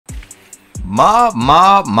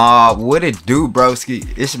Mob, what it do, broski?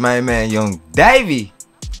 It's your main man, young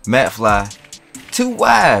DaveyMcFlyy. Too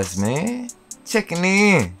wise, man. Checking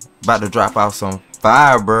in. About to drop out some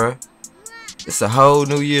fire, bruh. It's a whole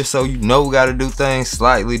new year, so you know we gotta do things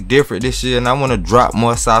slightly different this year, and I wanna drop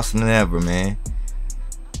more sauce than ever, man.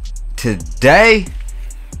 Today,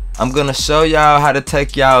 I'm gonna show y'all how to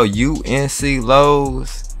take y'all UNC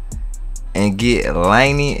lows and get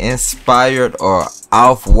Laney inspired or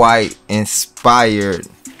Off-White inspired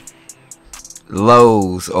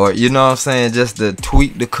lows, or you know what I'm saying, just to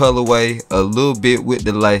tweak the colorway a little bit with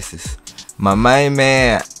the laces. My main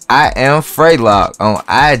man, I am Freylock on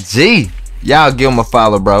IG. Y'all give him a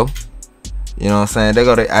follow, bro. You know what I'm saying? They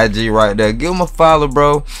go to IG right there. Give him a follow,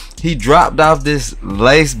 bro. He dropped off this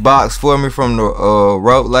lace box for me from the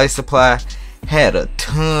Rope Lace Supply. Had a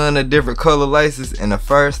ton of different color laces, and the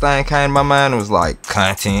first thing came to my mind was like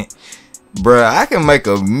content. Bruh, I can make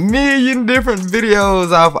a million different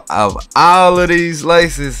videos off of all of these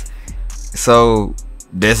laces. So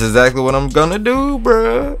that's exactly what I'm gonna do,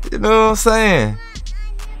 bruh. You know what I'm saying?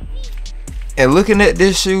 And looking at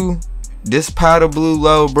this shoe, this powder blue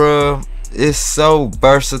low, bruh, it's so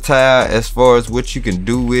versatile as far as what you can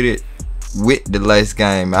do with it with the lace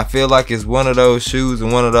game. I feel like it's one of those shoes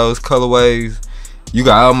and one of those colorways you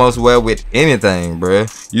can almost wear with anything, bruh.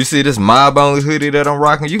 You see this mob only hoodie that I'm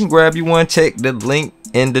rocking? You can grab you one. Check the link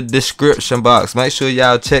in the description box. Make sure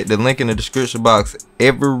y'all check the link in the description box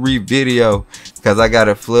every video, because I got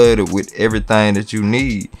it flooded with everything that you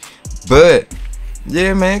need. But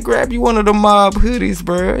yeah, man, grab you one of the mob hoodies,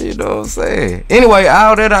 bruh. You know what I'm saying? Anyway,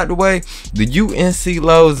 all that out the way, the UNC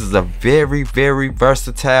lows is a very, very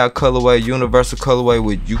versatile colorway, universal colorway,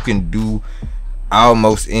 where you can do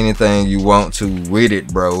almost anything you want to with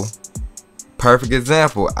it, bro. Perfect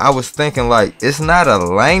example. I was thinking, like, it's not a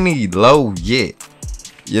Laney low yet.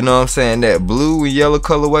 You know what I'm saying? That blue and yellow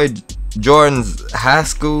colorway, Jordan's high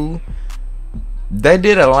school, they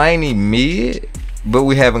did a Laney mid, but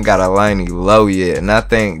we haven't got a Laney low yet, and I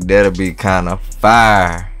think that'll be kind of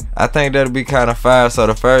fire. So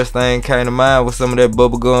the first thing came to mind was some of that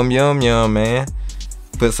bubblegum yum, man.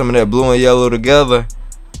 Put some of that blue and yellow together.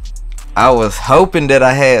 I was hoping that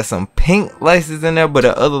I had some pink laces in there, but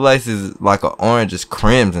the other laces like an orange is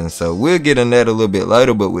crimson, so we'll get in that a little bit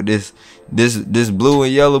later. But with this blue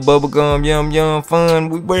and yellow bubblegum yum fun,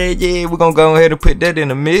 we're gonna go ahead and put that in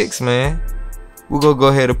the mix, man. We're gonna go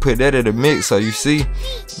ahead and put that in the mix, so you see,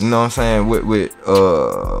 you know what I'm saying, with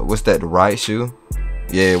what's that, the right shoe?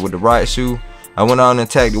 Yeah, with the right shoe, I went on and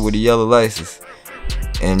tagged it with the yellow laces.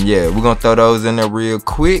 And yeah, we're gonna throw those in there real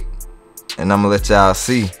quick, and I'm gonna let y'all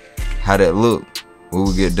see how that look when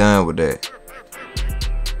we get done with that.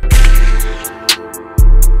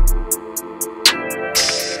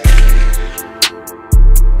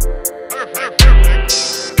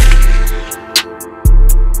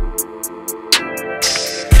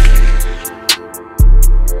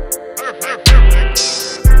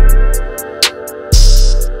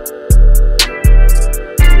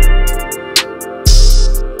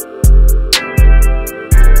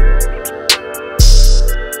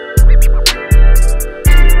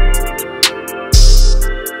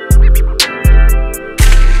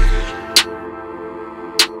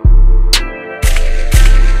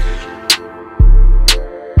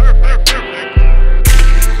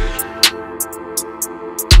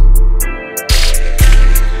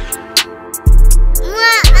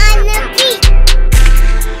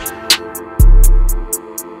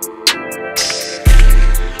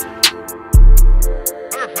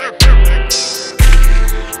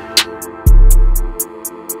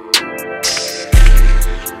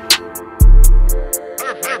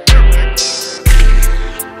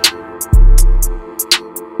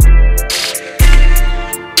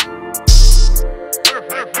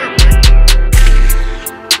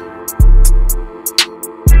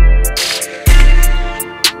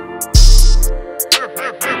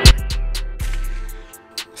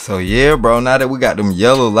 So yeah, bro, now that we got them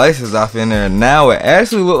yellow laces off in there, now it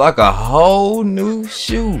actually look like a whole new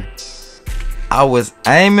shoe. I was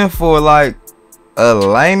aiming for like a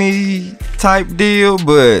Laney type deal,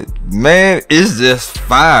 but man, it's just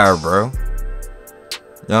fire, bro. You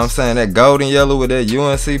know what I'm saying? That golden yellow with that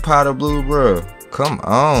UNC powder blue, bro. Come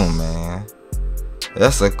on, man.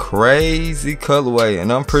 That's a crazy colorway,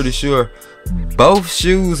 and I'm pretty sure both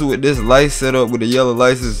shoes with this lace setup with the yellow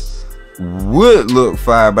laces would look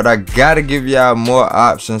fire, but I gotta give y'all more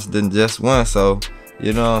options than just one. So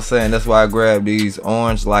you know what I'm saying, that's why I grabbed these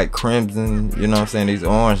orange like crimson, you know what I'm saying, these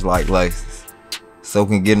orange like laces. so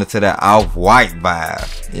we can get into that off-white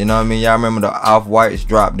vibe. You know what I mean? Y'all remember the off-whites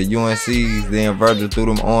dropped the UNCs, then Virgil threw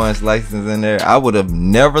them orange laces in there. I would have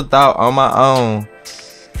never thought on my own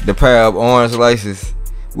the pair of orange laces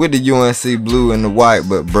with the UNC blue and the white,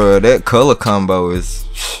 but bruh, that color combo is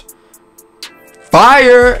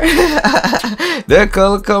fire. That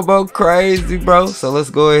color combo crazy, bro. So let's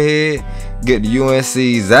go ahead, get the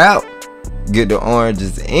UNCs out, get the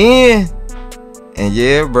oranges in, and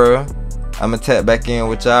yeah, bro, I'ma tap back in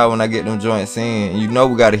with y'all when I get them joints in. You know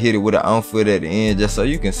we gotta hit it with an on foot at the end just so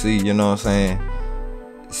you can see, you know what I'm saying,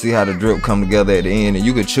 see how the drip come together at the end, and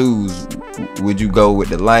you can choose, would you go with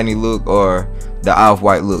the Laney look or the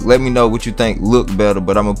off-white look? Let me know what you think look better,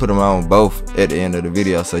 but I'm gonna put them on both at the end of the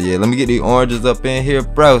video. So yeah, let me get these oranges up in here,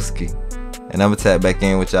 broski, and I'm gonna tap back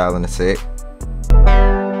in with y'all in a sec.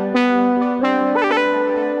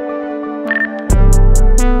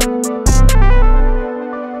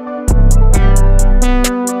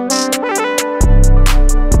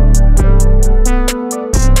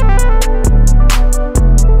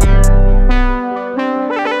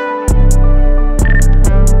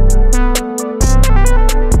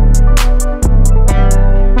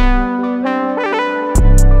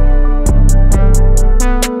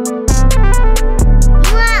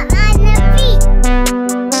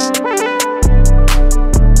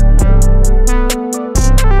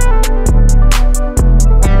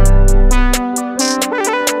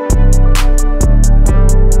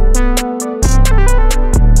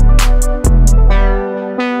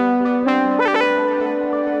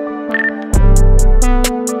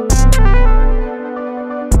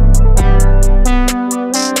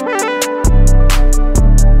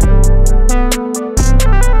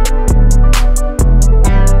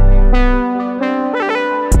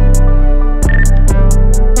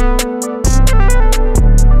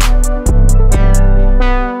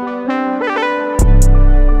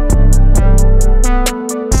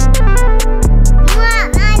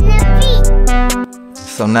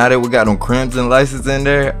 So now that we got them crimson laces in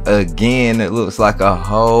there, again, it looks like a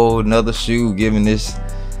whole nother shoe, giving this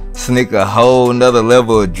sneaker a whole nother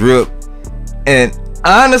level of drip. And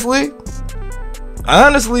honestly,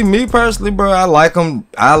 me personally, bro, I like them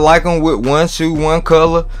with one shoe, one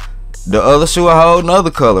color, the other shoe a whole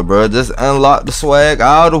nother color, bro. Just unlock the swag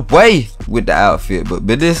all the way with the outfit. But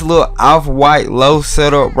this little off-white low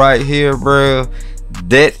setup right here, bro,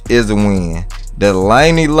 that is a win. The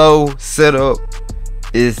Laney low setup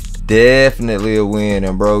is definitely a win,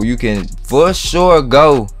 and bro, you can for sure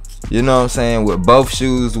go, you know what I'm saying, with both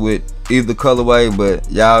shoes with either colorway.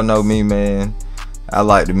 But y'all know me, man, I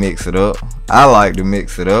like to mix it up.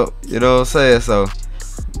 You know what I'm saying? So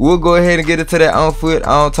we'll go ahead and get into that on foot.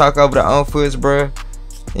 I don't talk over the on foots, bro,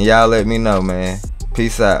 and y'all let me know, man.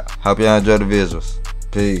 Peace out. Hope y'all enjoy the visuals.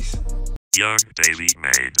 Peace. Young Davey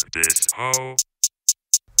made this hoe.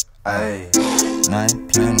 Ayy, I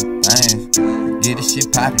ain't playing no games. Get this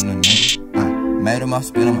shit poppin', little nigga. Made him off,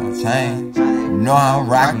 spin him on chain. You know I'm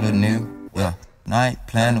rockin', little nigga. Yeah, I ain't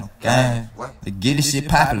playing no games. To get this shit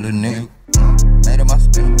poppin', little nigga. Made him off,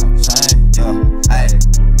 spin him on chain. Yeah, ayy.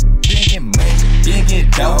 Been get money, been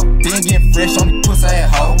get dope, been get fresh on the pussy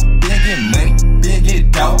ass hoe. Been get money, been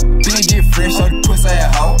get dope, been get fresh on the pussy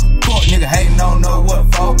ass hoe. Fuck nigga hatin' on know what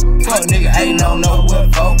for. Fuck nigga hatin' on know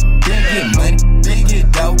what for. Been get money, been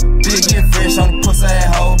get dope, been get fresh on the pussy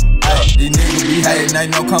ass hoe. These niggas be hatin',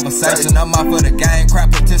 ain't no conversation. I'm out for the game,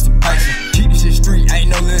 crap participation. Keep this shit street, ain't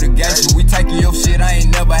no litigation. We taking your shit, I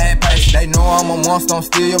ain't never had patience. They know I'm a monster, don't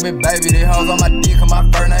steal your big baby. They hoes on my dick, cause my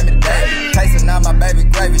first name is David. Tasting out my baby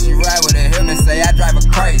gravy, she ride with a helmet, say I drive her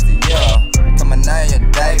crazy, yeah. Cause my name is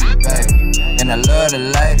Davey, baby. And I love the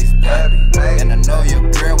ladies, baby. And I know your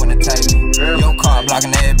girl wanna take me. Your car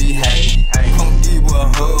blocking that be hating. Come give you a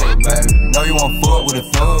hug, baby. Know you won't fuck with a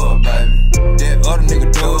thug, baby. That other nigga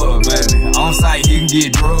dub, baby. On site, he can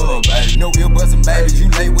get drugged, baby. No earbuds and babies, you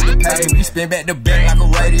late with the payment. We spin back to back like a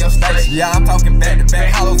radio station. Yeah, I'm talking back to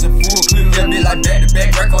back, hollows and full clip. That bitch like back to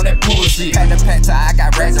back, work on that bullshit. Had the pack tie, I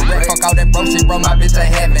got racks and racks. Fuck all that bro shit, bro, my bitch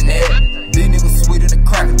ain't having that. These niggas sweeter than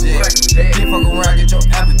Cracker Jack. Get fuck around, get your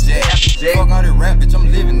apple jack. Fuck all that rap, bitch, I'm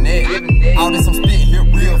living that. All this I'm spitting here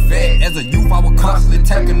real fat. As a youth, I was constantly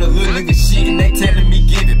taking a little nigga shit and they telling me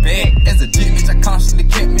give it back. As a G, bitch, I constantly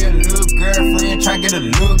kept me a little girlfriend, try to get a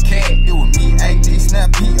little cat. It was me, AD,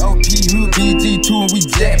 Snap, POP, Hood, BG2, and we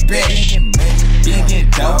jack back. Been get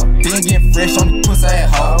dope, been get fresh on the pussy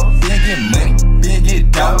ass hoe. Been get money, been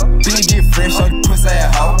get dope, been get fresh on the pussy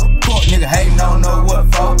ass hoe. Fuck nigga hatin' on know what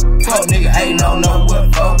for. Fuck nigga hatin' on know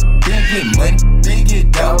what for. Been get money, been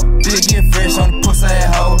get dope, been get fresh on the